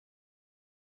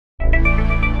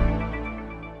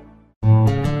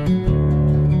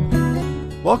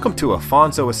Welcome to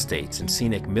Afonso Estates in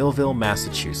scenic Millville,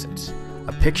 Massachusetts,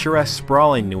 a picturesque,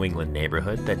 sprawling New England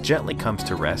neighborhood that gently comes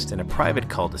to rest in a private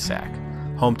cul-de-sac,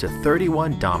 home to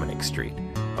 31 Domenic Street,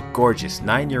 a gorgeous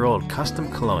 9-year-old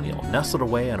custom colonial nestled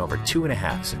away on over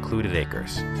 2.5 secluded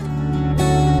acres.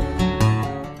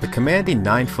 The commanding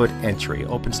 9-foot entry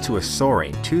opens to a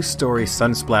soaring 2-story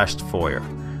sun-splashed foyer,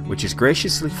 which is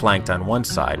graciously flanked on one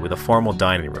side with a formal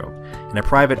dining room and a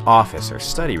private office or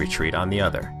study retreat on the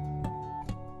other.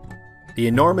 The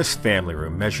enormous family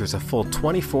room measures a full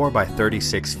 24 by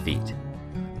 36 feet.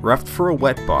 Roughed for a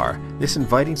wet bar, this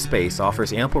inviting space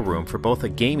offers ample room for both a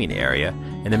gaming area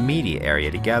and a media area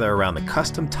to gather around the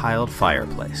custom tiled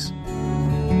fireplace.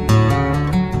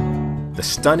 The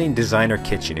stunning designer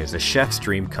kitchen is a chef's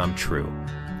dream come true,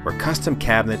 where custom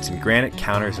cabinets and granite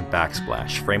counters and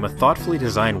backsplash frame a thoughtfully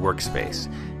designed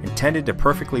workspace intended to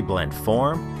perfectly blend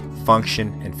form,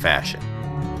 function, and fashion.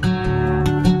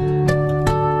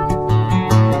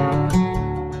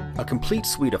 A complete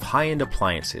suite of high-end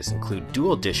appliances include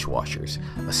dual dishwashers,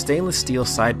 a stainless steel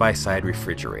side-by-side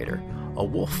refrigerator, a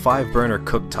Wolf 5-burner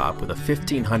cooktop with a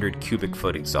 1,500 cubic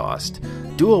foot exhaust,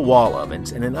 dual wall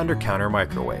ovens, and an under-counter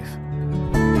microwave.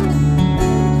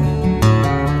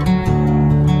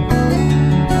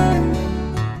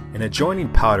 An adjoining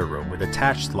powder room with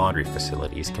attached laundry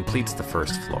facilities completes the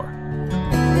first floor.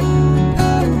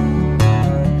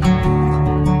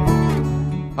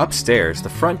 Upstairs, the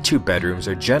front 2 bedrooms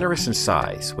are generous in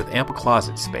size with ample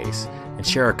closet space and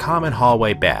share a common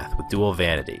hallway bath with dual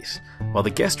vanities, while the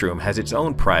guest room has its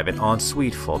own private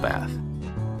ensuite full bath.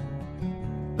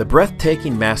 The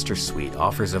breathtaking master suite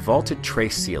offers a vaulted tray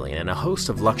ceiling and a host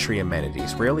of luxury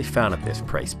amenities rarely found at this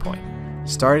price point,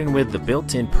 starting with the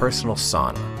built-in personal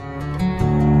sauna.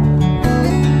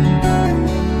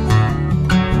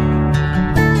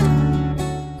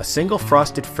 A single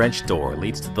frosted French door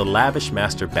leads to the lavish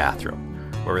master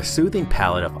bathroom, where a soothing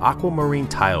palette of aquamarine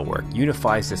tilework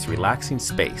unifies this relaxing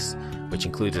space, which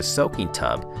includes a soaking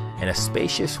tub and a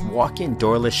spacious walk-in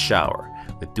doorless shower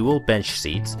with dual bench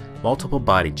seats, multiple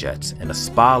body jets, and a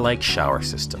spa-like shower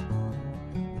system.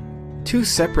 2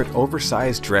 separate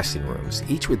oversized dressing rooms,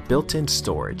 each with built-in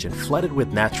storage and flooded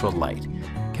with natural light,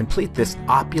 complete this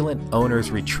opulent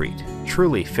owner's retreat,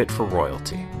 truly fit for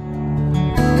royalty.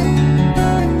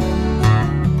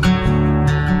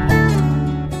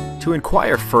 To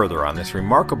inquire further on this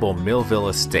remarkable Millville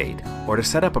estate, or to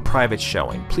set up a private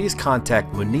showing, please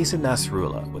contact Muniza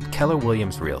Nasrullah with Keller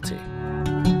Williams Realty.